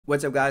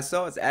What's up, guys?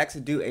 So it's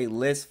actually do a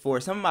list for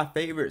some of my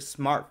favorite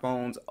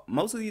smartphones.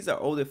 Most of these are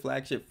older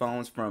flagship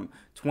phones from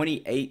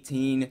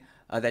 2018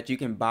 that you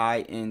can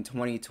buy in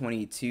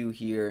 2022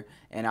 here.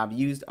 And I've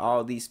used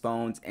all these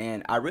phones,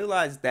 and I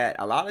realized that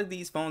a lot of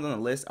these phones on the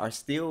list are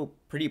still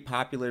pretty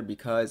popular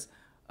because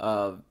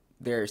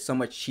they're so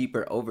much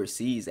cheaper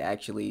overseas,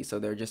 actually. So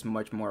they're just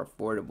much more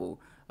affordable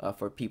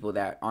for people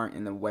that aren't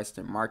in the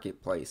Western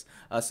marketplace.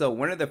 So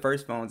one of the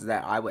first phones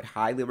that I would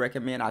highly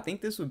recommend, I think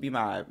this would be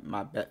my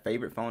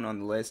favorite phone on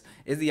the list,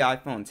 is the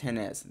iPhone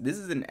XS. This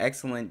is an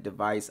excellent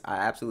device. I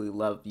absolutely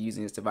love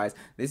using this device.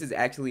 This is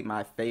actually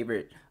my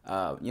favorite,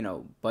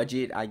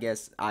 budget, I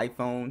guess,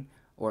 iPhone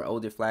or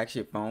older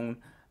flagship phone.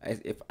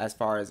 As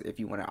far as if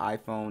you want an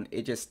iPhone,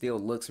 it just still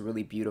looks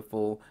really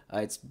beautiful.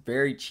 It's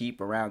very cheap,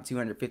 around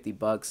 250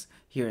 bucks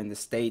here in the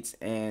States,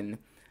 and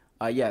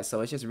yeah, so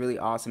it's just really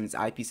awesome. It's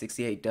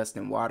IP68 dust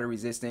and water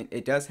resistant.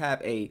 It does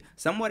have a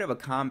somewhat of a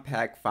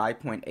compact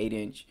 5.8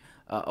 inch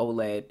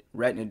OLED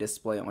Retina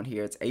display on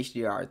here. It's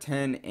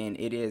HDR10, and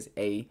it is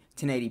a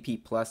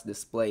 1080p plus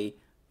display,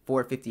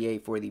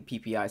 458 for the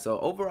PPI. So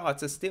overall,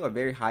 it's still a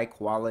very high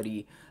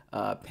quality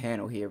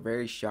panel here,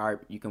 very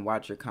sharp. You can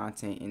watch your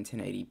content in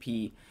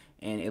 1080p,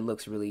 and it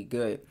looks really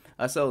good.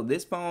 So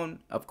this phone,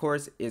 of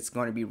course, it's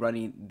going to be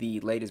running the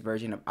latest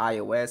version of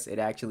iOS. It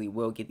actually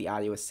will get the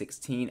iOS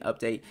 16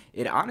 update.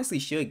 It honestly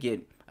should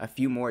get a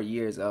few more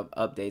years of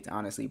updates,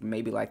 honestly,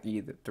 maybe like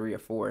either 3 or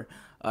 4.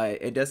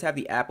 It does have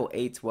the Apple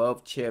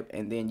A12 chip,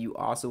 and then you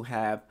also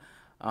have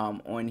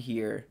on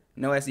here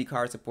no SD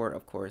card support,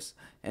 of course,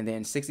 and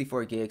then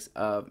 64 gigs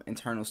of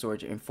internal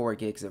storage and 4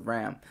 gigs of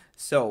RAM.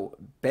 So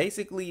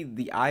basically,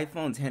 the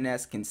iPhone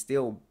XS can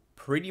still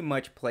pretty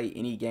much play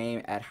any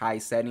game at high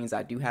settings.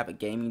 I do have a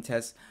gaming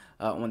test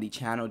on the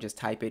channel. Just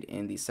type it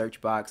in the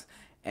search box,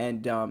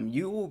 and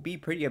you will be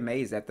pretty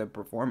amazed at the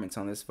performance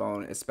on this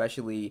phone.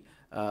 Especially,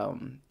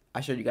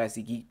 I showed you guys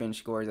the Geekbench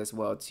scores as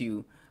well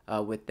too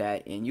with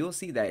that, and you'll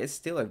see that it's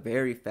still a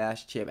very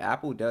fast chip.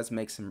 Apple does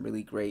make some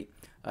really great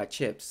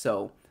chips.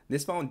 So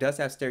this phone does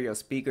have stereo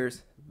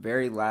speakers,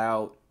 very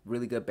loud,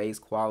 really good bass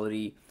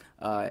quality.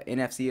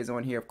 NFC is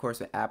on here, of course,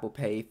 with Apple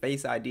Pay.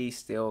 Face ID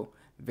still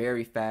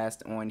very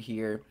fast on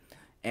here,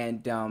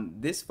 and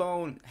this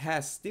phone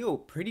has still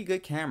pretty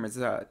good cameras.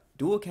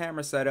 Dual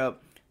camera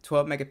setup,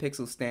 12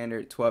 megapixel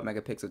standard, 12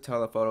 megapixel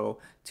telephoto,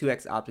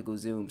 2x optical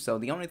zoom. So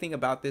the only thing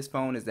about this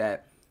phone is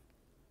that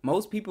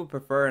most people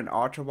prefer an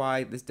ultra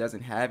wide. This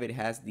doesn't have it. It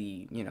has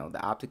the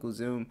the optical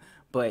zoom,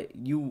 but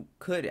you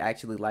could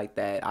actually like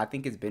that. I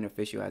think it's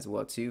beneficial as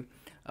well too.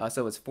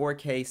 So it's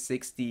 4K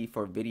 60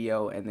 for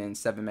video, and then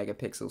 7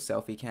 megapixel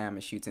selfie cam.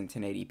 It shoots in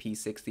 1080p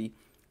 60.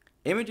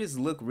 Images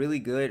look really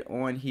good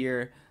on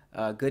here.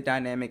 Good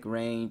dynamic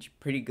range,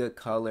 pretty good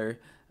color.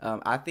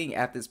 I think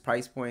at this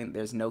price point,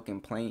 there's no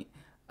complaint.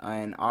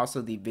 And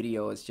also the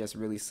video is just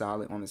really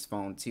solid on this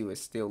phone too. It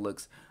still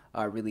looks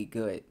really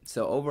good.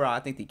 So overall, I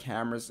think the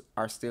cameras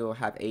are still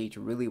have aged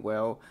really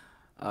well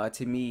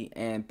to me,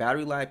 and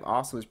battery life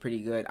also is pretty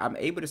good. I'm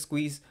able to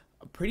squeeze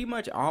pretty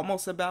much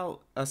almost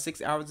about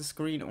 6 hours of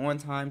screen on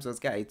time. So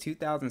it's got a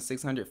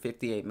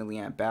 2658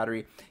 milliamp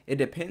battery. It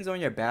depends on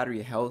your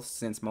battery health,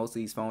 since most of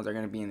these phones are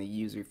going to be in the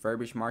used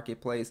refurbished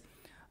marketplace,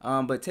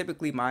 but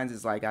typically mine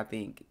is like, I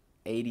think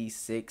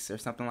 86 or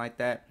something like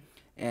that,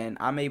 and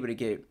I'm able to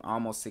get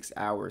almost 6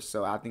 hours,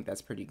 so I think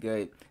that's pretty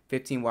good.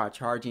 15-watt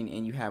charging,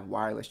 and you have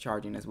wireless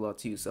charging as well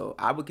too. So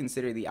I would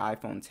consider the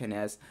iPhone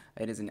XS,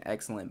 it is an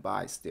excellent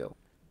buy still.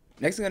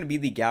 Next is going to be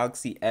the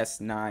Galaxy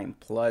S9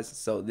 Plus.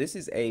 So this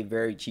is a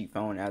very cheap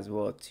phone as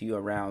well too,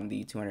 around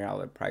the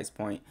 $200 price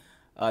point.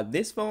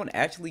 This phone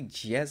actually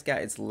just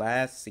got its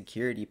last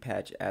security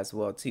patch as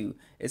well too.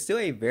 It's still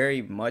a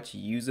very much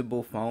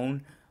usable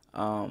phone,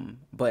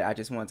 but I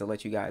just wanted to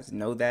let you guys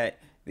know that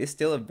it's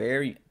still a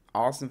very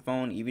awesome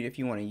phone, even if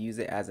you want to use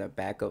it as a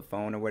backup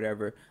phone or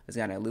whatever. It's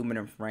got an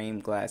aluminum frame,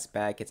 glass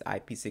back. It's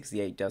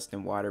IP68 dust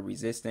and water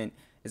resistant.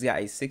 It's got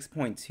a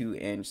 6.2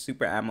 inch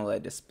Super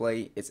AMOLED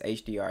display. It's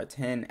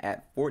HDR10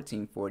 at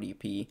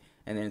 1440p,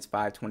 and then it's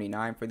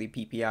 529 for the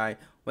PPI.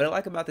 What I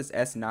like about this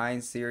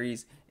S9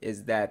 series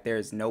is that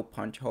there's no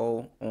punch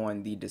hole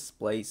on the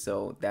display,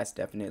 so that's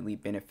definitely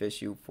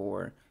beneficial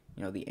for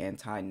the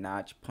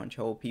anti-notch punch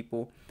hole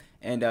people.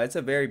 And it's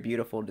a very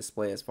beautiful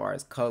display as far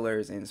as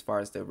colors and as far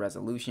as the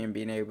resolution,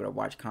 being able to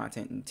watch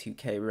content in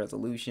 2K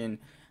resolution,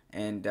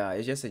 and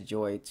it's just a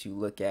joy to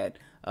look at.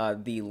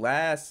 The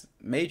last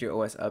major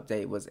OS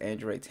update was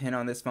Android 10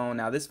 on this phone.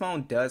 Now this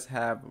phone does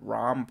have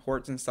ROM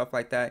ports and stuff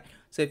like that,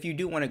 so if you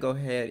do want to go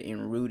ahead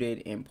and root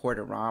it and port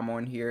a ROM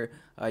on here,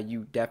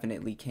 you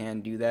definitely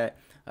can do that.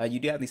 You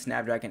do have the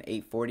Snapdragon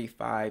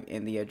 845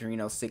 and the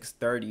Adreno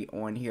 630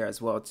 on here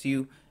as well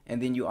too,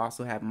 and then you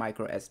also have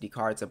micro SD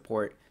card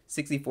support,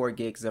 64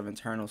 gigs of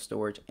internal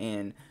storage,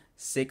 and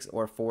 6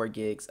 or 4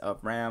 gigs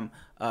of RAM.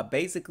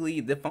 Basically,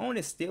 the phone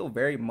is still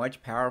very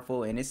much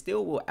powerful, and it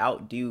still will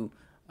outdo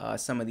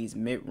some of these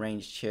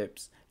mid-range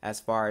chips as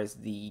far as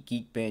the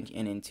Geekbench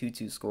and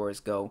Antutu scores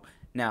go.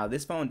 Now,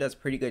 this phone does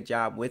pretty good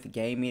job with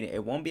gaming.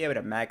 It won't be able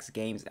to max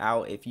games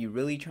out. If you're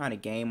really trying to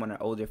game on an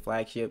older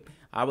flagship,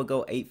 I would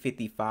go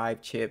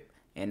 855 chip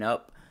and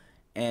up.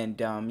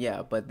 And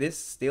yeah, but this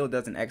still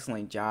does an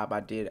excellent job. I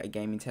did a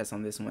gaming test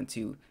on this one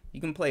too. You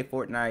can play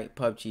Fortnite,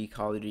 PUBG,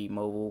 Call of Duty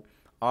Mobile,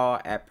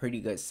 all at pretty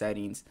good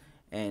settings,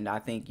 and I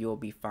think you'll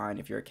be fine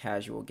if you're a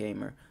casual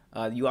gamer.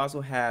 You also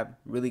have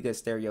really good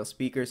stereo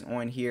speakers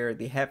on here.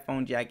 The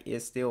headphone jack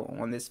is still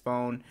on this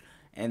phone,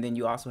 and then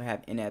you also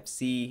have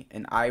NFC,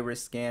 an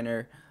iris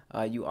scanner.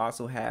 You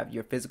also have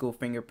your physical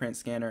fingerprint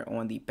scanner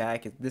on the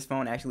back. This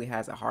phone actually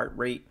has a heart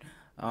rate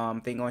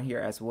thing on here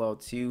as well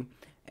too.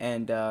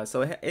 And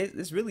so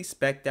it's really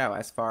specced out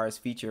as far as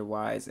feature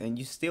wise, and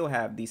you still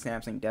have the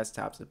Samsung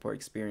desktop support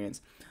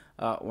experience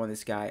on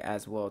this guy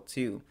as well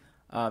too.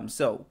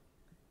 So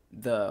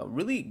the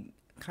really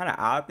kind of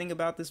odd thing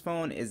about this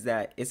phone is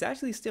that it's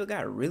actually still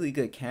got a really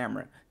good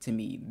camera to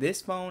me.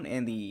 This phone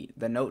and the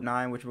Note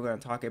 9, which we're going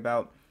to talk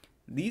about,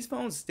 these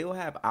phones still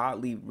have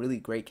oddly really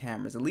great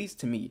cameras, at least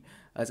to me.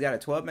 It's got a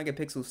 12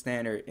 megapixel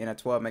standard and a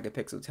 12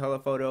 megapixel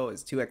telephoto.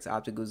 It's 2x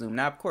optical zoom.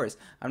 Now, of course,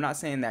 I'm not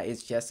saying that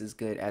it's just as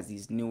good as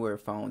these newer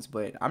phones,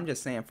 but I'm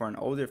just saying for an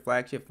older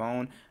flagship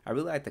phone, I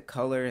really like the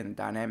color and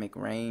dynamic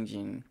range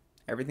and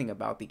everything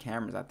about the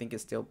cameras. I think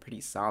it's still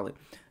pretty solid.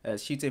 It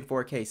shoots in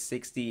 4K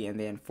 60 and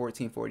then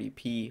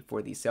 1440p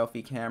for the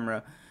selfie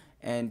camera.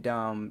 And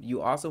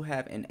you also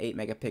have an 8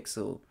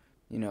 megapixel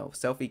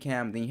selfie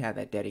cam. Then you have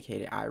that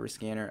dedicated iris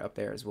scanner up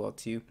there as well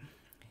too.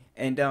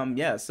 And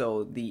yeah,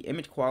 so the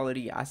image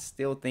quality I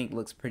still think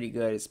looks pretty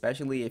good,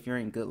 especially if you're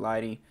in good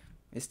lighting.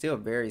 It's still a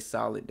very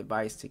solid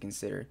device to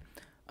consider.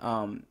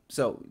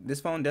 So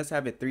this phone does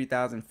have a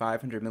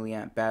 3,500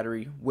 milliamp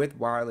battery with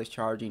wireless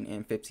charging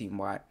and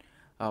 15-watt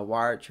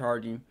wired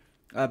charging.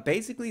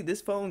 Basically,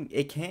 this phone,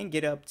 it can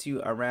get up to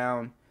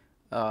around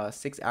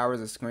 6 hours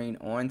of screen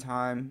on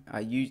time.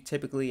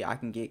 Typically I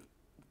can get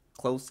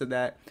close to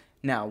that.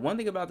 Now, one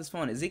thing about this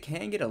phone is it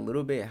can get a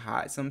little bit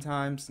hot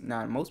sometimes.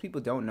 Now, most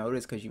people don't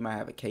notice because you might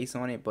have a case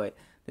on it, but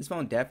this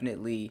phone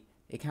definitely,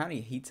 it kind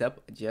of heats up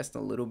just a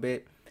little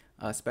bit,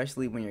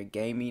 especially when you're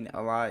gaming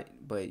a lot.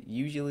 But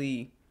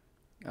usually,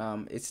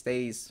 it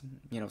stays,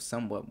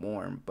 somewhat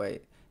warm.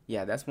 But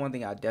yeah, that's one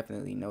thing I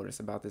definitely notice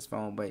about this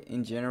phone. But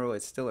in general,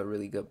 it's still a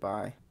really good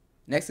buy.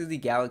 Next is the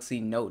Galaxy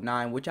Note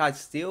 9, which I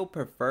still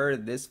prefer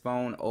this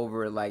phone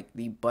over like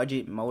the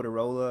budget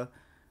Motorola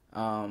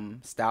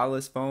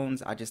stylus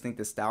phones. I just think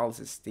the stylus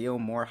is still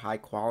more high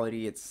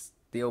quality. It's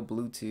still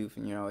Bluetooth,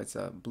 it's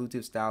a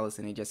Bluetooth stylus,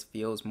 and it just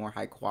feels more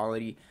high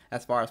quality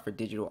as far as for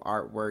digital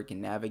artwork and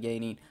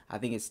navigating. I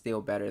think it's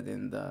still better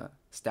than the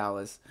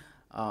stylus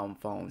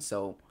phone.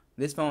 So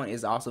this phone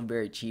is also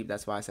very cheap.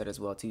 That's why I said as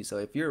well too. So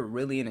if you're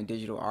really into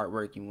digital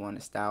artwork, you want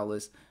a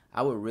stylus,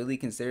 I would really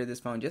consider this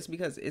phone just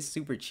because it's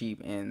super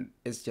cheap and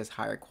it's just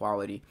higher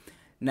quality.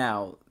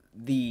 Now,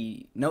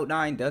 the Note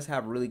 9 does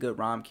have a really good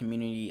ROM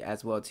community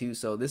as well too.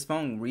 So this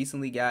phone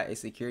recently got a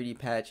security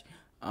patch.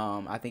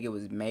 I think it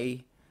was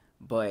May,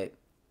 but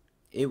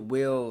it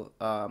will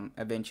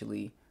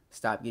eventually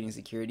stop getting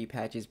security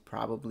patches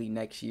probably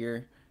next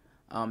year.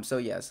 So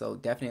yeah, so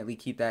definitely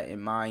keep that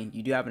in mind.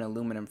 You do have an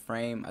aluminum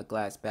frame, a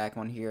glass back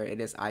on here.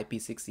 It is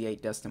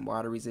IP68 dust and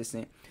water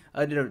resistant.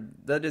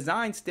 The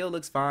design still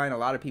looks fine. A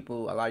lot of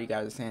you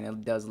guys are saying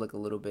it does look a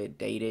little bit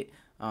dated.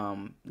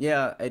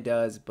 Yeah, it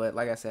does, but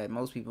like I said,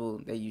 most people,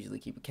 they usually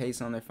keep a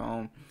case on their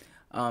phone.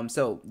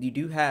 So you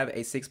do have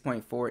a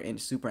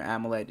 6.4-inch Super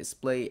AMOLED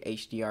display,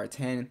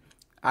 HDR10.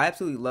 I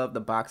absolutely love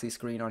the boxy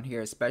screen on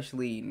here,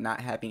 especially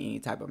not having any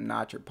type of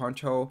notch or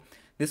punch hole.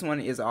 This one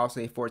is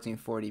also a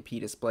 1440p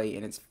display,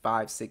 and it's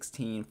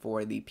 516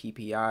 for the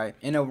PPI.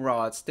 And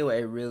overall, it's still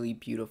a really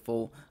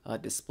beautiful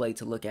display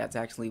to look at. It's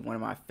actually one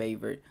of my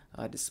favorite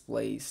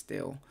displays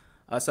still.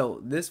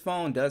 So this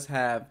phone does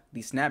have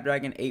the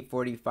Snapdragon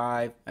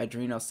 845,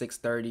 Adreno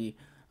 630.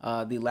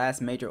 The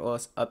last major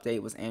OS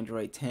update was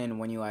Android 10,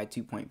 One UI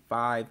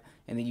 2.5,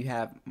 and then you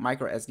have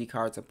micro SD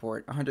card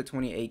support,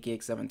 128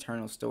 gigs of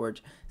internal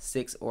storage,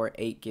 6 or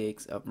 8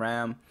 gigs of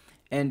RAM.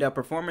 And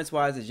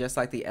performance-wise, it's just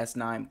like the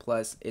S9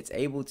 Plus. It's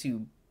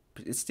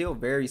still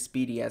very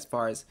speedy as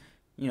far as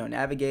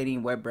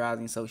navigating, web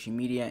browsing, social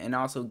media, and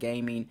also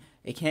gaming.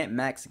 It can't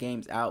max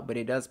games out, but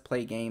it does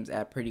play games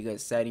at pretty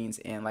good settings.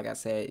 And like I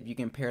said, if you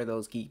compare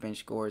those Geekbench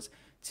scores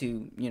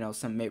to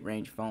some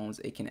mid-range phones,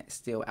 it can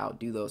still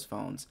outdo those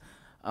phones.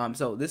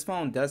 So this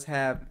phone does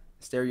have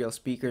stereo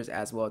speakers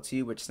as well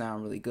too, which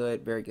sound really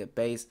good. Very good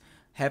bass.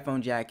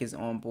 Headphone jack is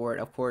on board,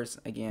 of course.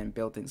 Again,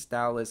 built-in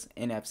stylus,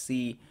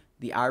 NFC.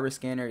 The iris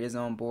scanner is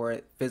on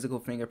board, physical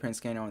fingerprint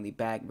scanner on the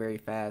back, very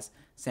fast.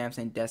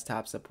 Samsung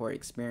desktop support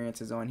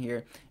experience is on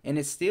here, and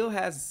it still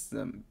has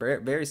some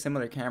very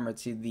similar camera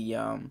to the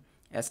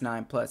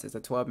S9 Plus. It's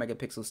a 12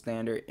 megapixel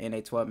standard and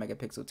a 12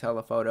 megapixel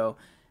telephoto.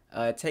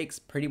 It takes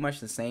pretty much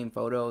the same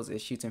photos. It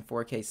shoots in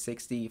 4K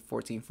 60,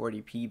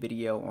 1440p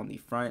video on the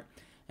front,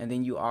 and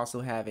then you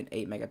also have an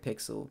 8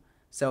 megapixel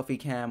selfie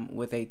cam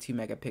with a 2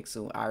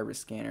 megapixel iris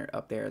scanner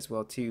up there as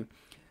well too.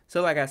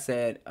 So like I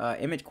said,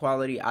 image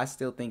quality, I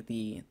still think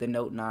the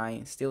Note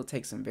 9 still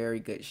takes some very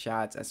good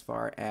shots as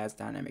far as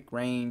dynamic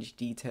range,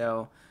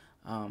 detail.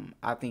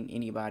 I think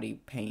anybody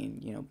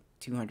paying,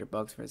 200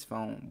 bucks for his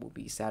phone will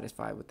be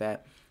satisfied with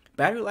that.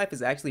 Battery life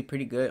is actually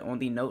pretty good on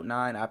the Note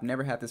 9. I've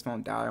never had this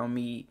phone die on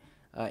me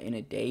in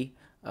a day.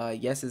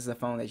 Yes, it's a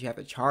phone that you have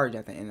to charge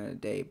at the end of the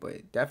day,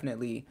 but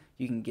definitely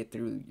you can get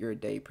through your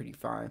day pretty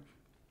fine.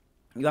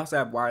 You also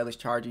have wireless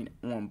charging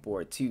on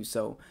board too.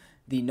 So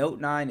the Note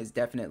 9 is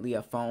definitely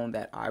a phone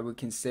that I would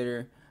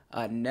consider.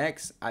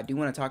 Next, I do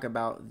want to talk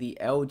about the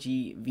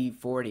LG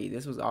V40.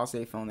 This was also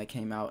a phone that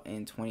came out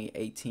in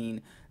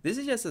 2018. This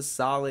is just a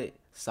solid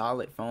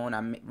phone.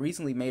 I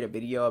recently made a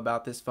video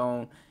about this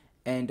phone,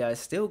 and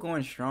still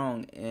going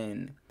strong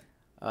in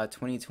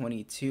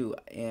 2022.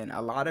 And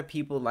a lot of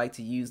people like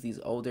to use these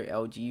older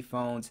LG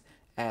phones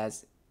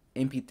as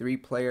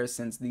MP3 players,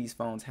 since these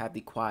phones have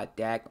the quad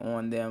DAC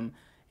on them.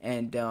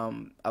 And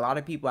a lot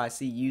of people I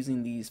see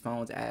using these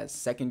phones as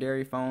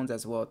secondary phones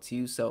as well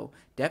too. So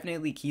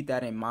definitely keep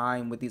that in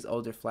mind with these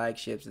older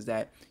flagships, is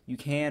that you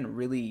can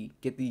really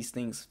get these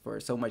things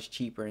for so much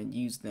cheaper and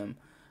use them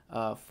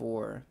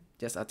for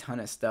just a ton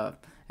of stuff,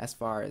 as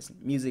far as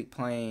music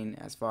playing,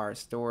 as far as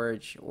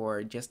storage,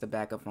 or just a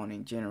backup phone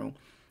in general.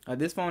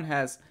 This phone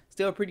has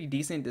still a pretty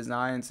decent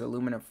design. It's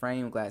aluminum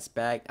frame, glass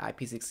back,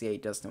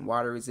 IP68 dust and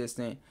water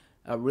resistant.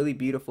 A really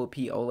beautiful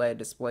POLED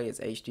display. It's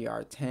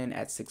HDR10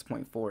 at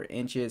 6.4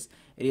 inches.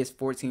 It is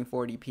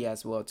 1440p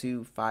as well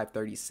too,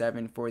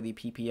 537 for the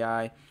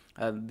PPI.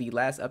 The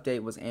last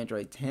update was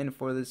Android 10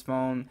 for this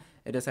phone.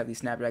 It does have the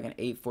Snapdragon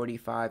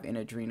 845 and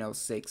Adreno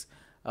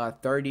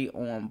 630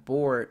 on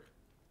board.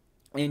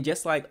 And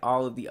just like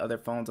all of the other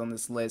phones on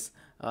this list,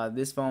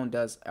 this phone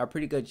does a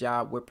pretty good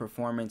job with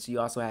performance. You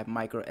also have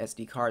micro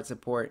SD card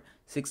support,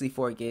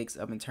 64 gigs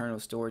of internal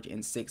storage,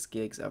 and 6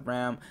 gigs of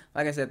RAM.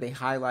 Like I said, they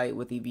highlight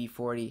with the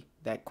V40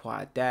 that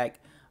quad DAC.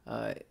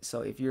 So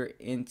if you're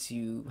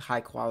into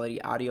high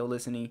quality audio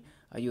listening,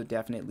 you'll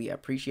definitely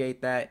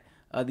appreciate that.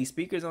 The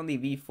speakers on the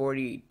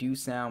V40 do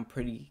sound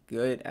pretty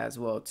good as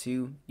well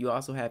too. You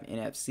also have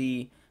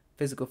NFC,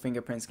 physical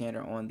fingerprint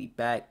scanner on the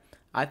back.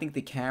 I think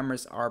the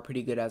cameras are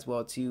pretty good as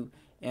well too,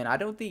 and I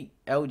don't think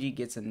LG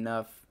gets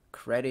enough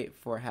credit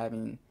for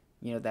having,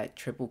 that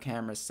triple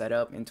camera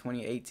setup in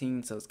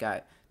 2018. So it's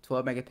got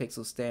 12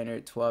 megapixel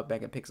standard, 12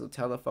 megapixel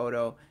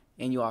telephoto,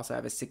 and you also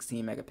have a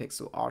 16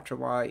 megapixel ultra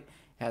wide.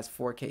 It has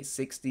 4K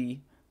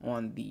 60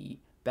 on the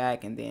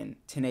back and then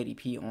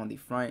 1080p on the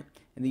front,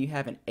 and then you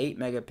have an 8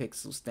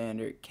 megapixel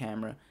standard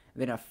camera,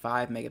 and then a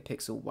 5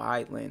 megapixel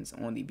wide lens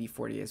on the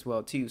V40 as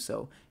well too.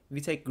 So if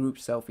you take group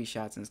selfie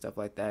shots and stuff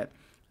like that,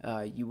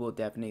 you will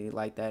definitely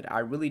like that. I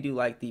really do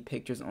like the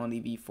pictures on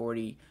the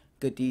V40.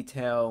 Good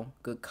detail,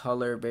 good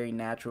color, very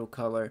natural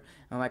color.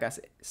 And like I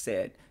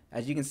said,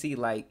 as you can see,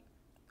 like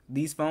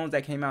these phones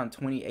that came out in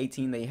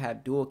 2018, they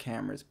have dual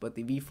cameras, but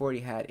the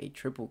V40 had a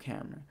triple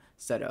camera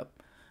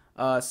setup.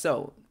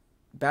 So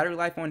battery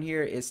life on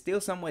here is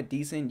still somewhat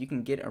decent. You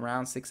can get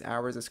around 6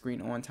 hours of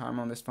screen on time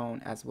on this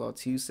phone as well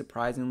too,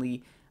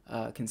 surprisingly,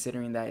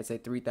 considering that it's a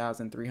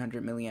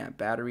 3,300 milliamp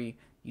battery.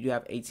 You do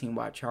have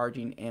 18-watt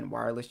charging and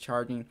wireless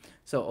charging.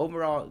 So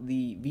overall,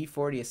 the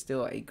V40 is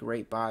still a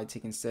great buy to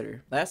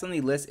consider. Last on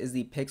the list is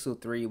the Pixel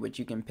 3, which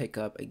you can pick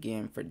up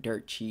again for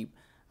dirt cheap.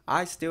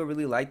 I still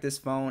really like this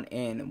phone,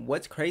 and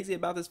what's crazy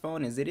about this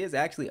phone is it is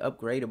actually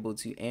upgradable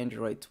to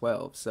Android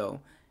 12. So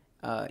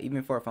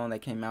even for a phone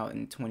that came out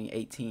in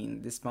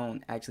 2018, this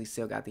phone actually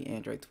still got the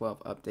Android 12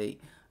 update,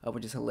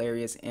 which is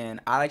hilarious. And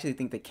I actually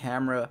think the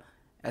camera,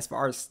 as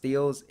far as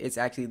stills, it's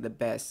actually the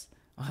best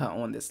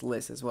on this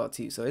list as well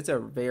too. So it's a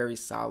very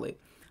solid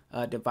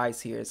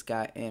device here. It's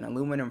got an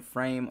aluminum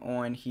frame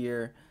on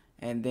here,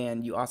 and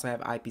then you also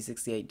have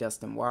IP68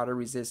 dust and water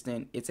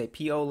resistant. It's a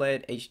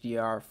POLED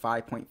HDR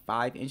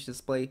 5.5 inch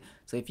display.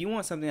 So if you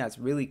want something that's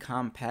really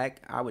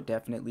compact, I would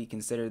definitely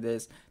consider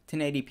this.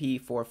 1080p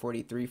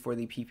 443 for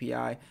the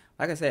PPI.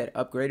 Like I said,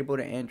 upgradable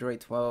to Android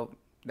 12.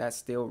 That's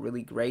still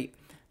really great.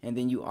 And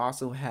then you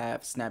also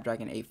have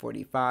Snapdragon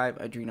 845,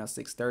 Adreno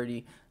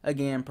 630.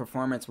 Again,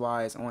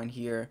 performance-wise on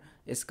here,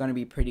 it's going to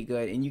be pretty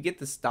good. And you get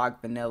the stock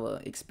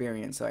vanilla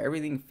experience, so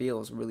everything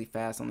feels really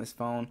fast on this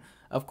phone.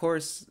 Of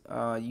course,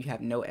 you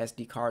have no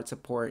SD card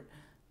support,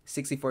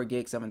 64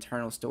 gigs of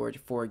internal storage,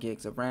 4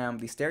 gigs of RAM.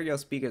 The stereo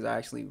speakers are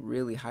actually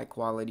really high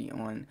quality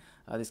on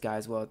this guy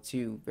as well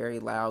too. Very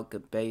loud,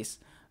 good bass.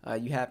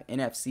 You have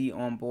NFC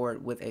on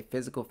board with a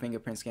physical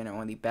fingerprint scanner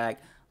on the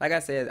back. Like I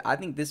said, I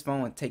think this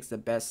phone takes the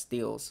best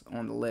stills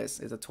on the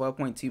list. It's a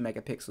 12.2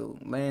 megapixel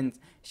lens,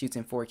 shoots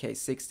in 4K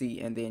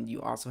 60, and then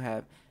you also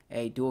have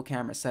a dual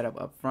camera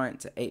setup up front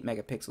to 8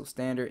 megapixel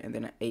standard, and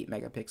then an 8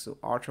 megapixel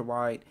ultra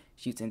wide,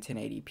 shoots in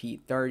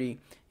 1080p 30,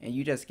 and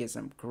you just get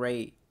some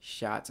great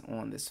shots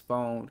on this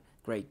phone.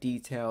 Great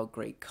detail,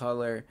 great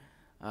color.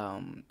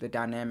 The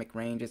dynamic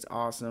range is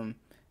awesome.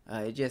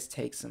 It just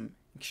takes some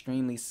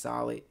extremely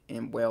solid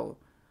and well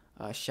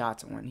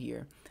shots on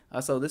here.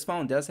 So this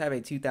phone does have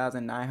a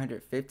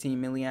 2,915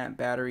 milliamp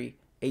battery,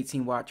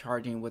 18-watt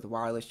charging with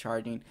wireless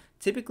charging.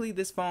 Typically,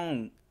 this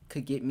phone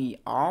could get me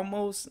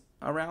almost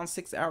around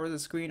 6 hours of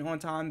screen on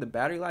time. The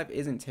battery life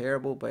isn't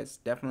terrible, but it's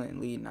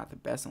definitely not the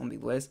best on the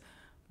list.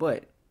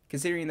 But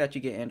considering that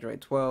you get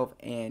Android 12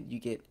 and you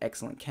get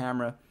excellent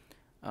camera,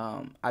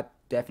 I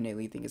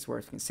definitely think it's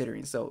worth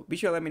considering. So be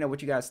sure to let me know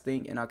what you guys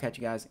think, and I'll catch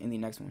you guys in the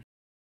next one.